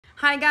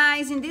Hi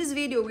guys, in this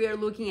video we are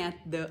looking at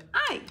the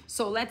eye.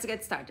 So let's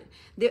get started.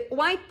 The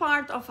white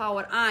part of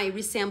our eye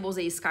resembles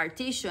a scar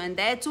tissue, and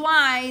that's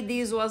why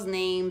this was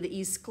named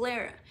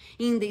sclera.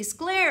 In the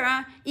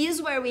sclera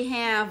is where we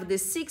have the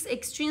 6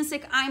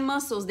 extrinsic eye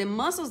muscles, the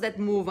muscles that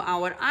move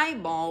our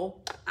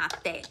eyeball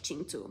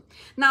attaching to.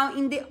 Now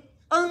in the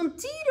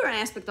anterior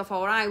aspect of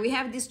our eye, we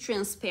have this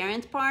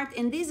transparent part,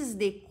 and this is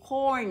the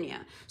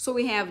cornea. So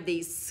we have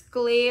the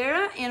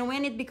sclera, and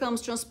when it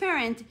becomes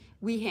transparent,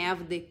 we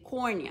have the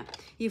cornea.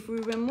 If we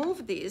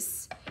remove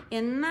this,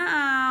 and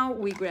now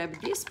we grab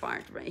this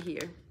part right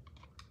here,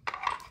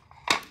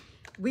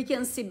 we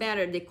can see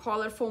better the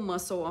colorful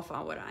muscle of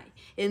our eye.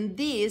 And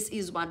this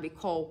is what we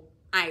call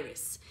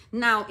iris.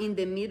 Now, in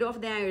the middle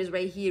of the iris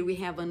right here, we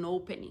have an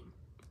opening.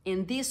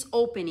 And this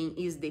opening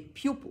is the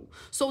pupil.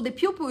 So the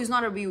pupil is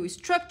not a real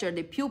structure,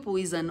 the pupil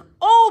is an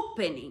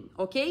opening,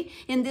 okay?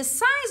 And the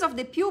size of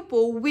the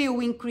pupil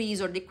will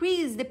increase or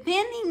decrease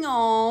depending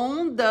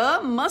on the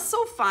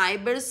muscle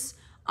fibers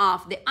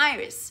of the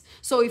iris.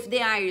 So if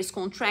the iris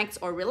contracts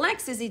or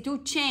relaxes, it will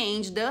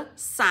change the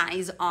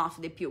size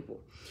of the pupil.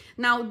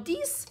 Now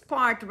this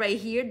part right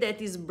here that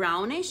is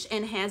brownish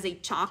and has a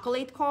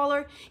chocolate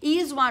color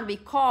is what we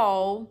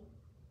call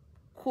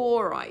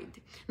choroid.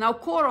 Now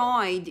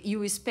choroid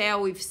you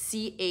spell with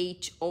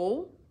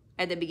C-H-O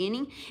at the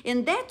beginning,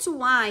 and that's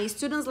why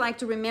students like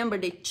to remember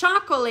the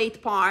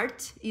chocolate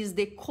part is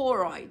the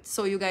choroid,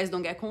 so you guys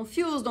don't get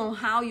confused on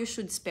how you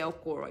should spell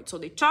choroid. So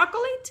the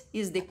chocolate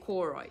is the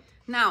choroid.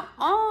 Now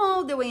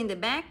all the way in the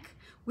back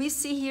we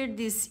see here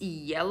this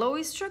yellow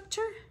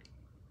structure,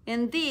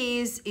 and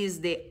this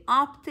is the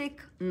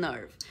optic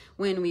nerve.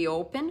 When we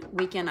open,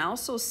 we can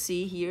also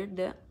see here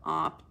the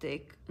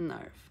optic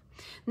nerve.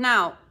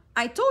 Now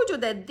I told you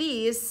that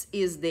this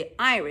is the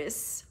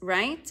iris,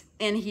 right?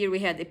 And here we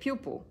have the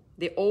pupil.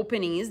 The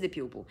opening is the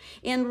pupil.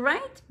 And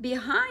right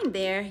behind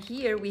there,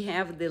 here we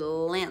have the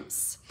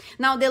lens.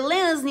 Now the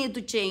lens needs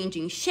to change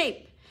in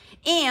shape.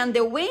 And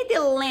the way the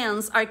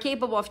lens are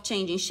capable of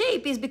changing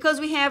shape is because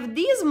we have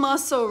this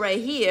muscle right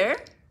here,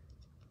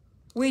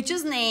 which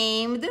is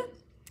named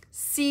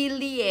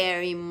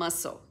ciliary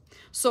muscle.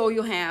 So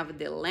you have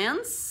the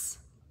lens,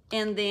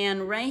 and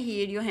then right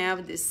here you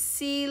have the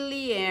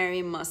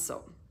ciliary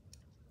muscle.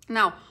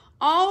 Now,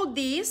 all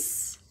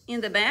this in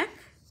the back,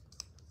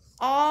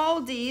 all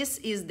this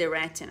is the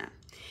retina.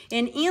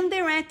 And in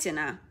the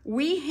retina,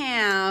 we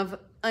have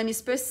a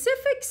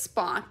specific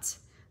spot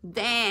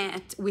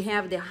that we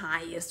have the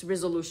highest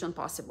resolution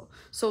possible.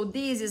 So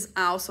this is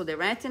also the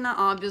retina.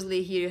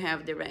 Obviously, here you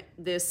have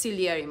the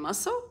ciliary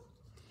muscle.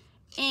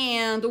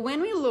 And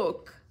when we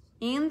look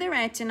in the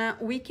retina,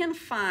 we can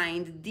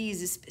find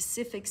this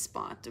specific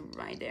spot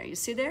right there. You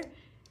see there?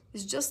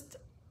 It's just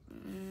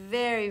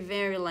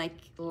very like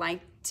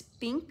light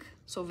pink,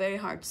 so very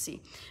hard to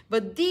see.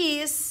 But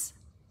this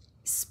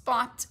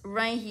spot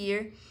right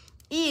here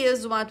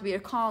is what we are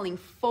calling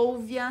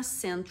fovea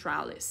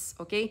centralis,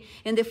 okay?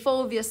 And the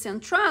fovea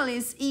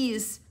centralis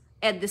is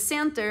at the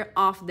center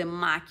of the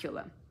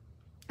macula.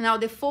 Now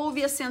the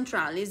fovea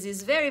centralis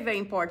is very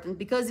important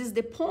because it's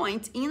the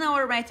point in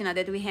our retina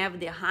that we have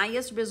the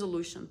highest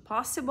resolution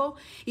possible.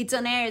 It's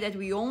an area that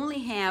we only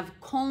have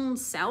cone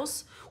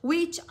cells,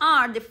 which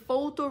are the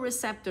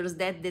photoreceptors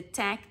that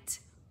detect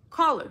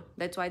color.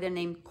 That's why they're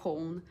named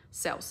cone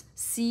cells.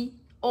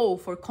 C-O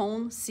for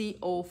cone,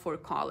 C-O for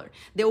color.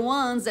 The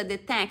ones that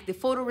detect, the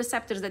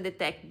photoreceptors that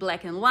detect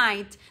black and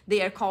white,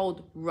 they are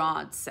called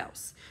rod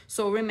cells.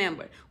 So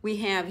remember, we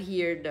have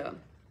here the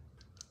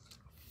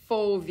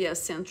fovea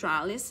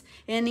centralis,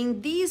 and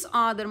in this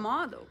other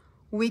model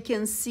we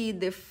can see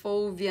the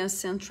fovea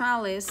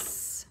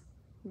centralis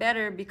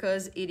better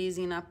because it is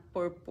in a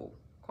purple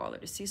color.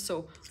 See,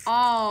 so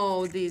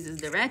all this is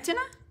the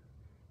retina,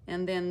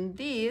 and then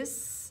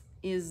this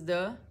is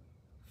the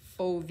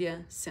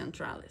fovea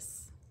centralis.